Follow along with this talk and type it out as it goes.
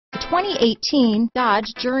2018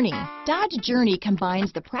 Dodge Journey. Dodge Journey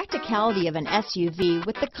combines the practicality of an SUV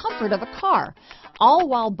with the comfort of a car, all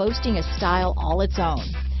while boasting a style all its own.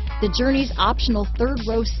 The Journey's optional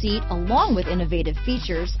third-row seat, along with innovative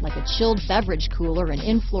features like a chilled beverage cooler and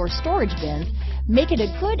in-floor storage bins, make it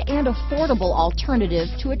a good and affordable alternative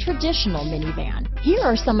to a traditional minivan. Here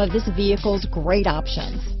are some of this vehicle's great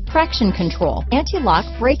options: traction control, anti-lock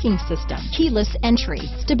braking system, keyless entry,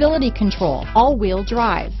 stability control, all-wheel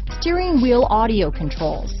drive, steering wheel audio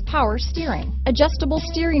controls, power steering, adjustable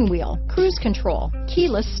steering wheel, cruise control,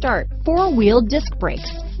 keyless start, four-wheel disc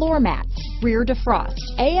brakes, floor mats, rear defrost,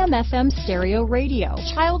 AM/FM stereo radio,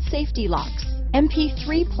 child safety locks,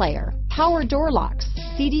 MP3 player, power door locks,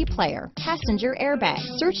 CD player, passenger airbag.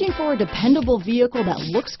 Searching for a dependable vehicle that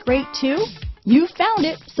looks great too? You found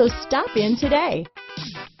it, so stop in today.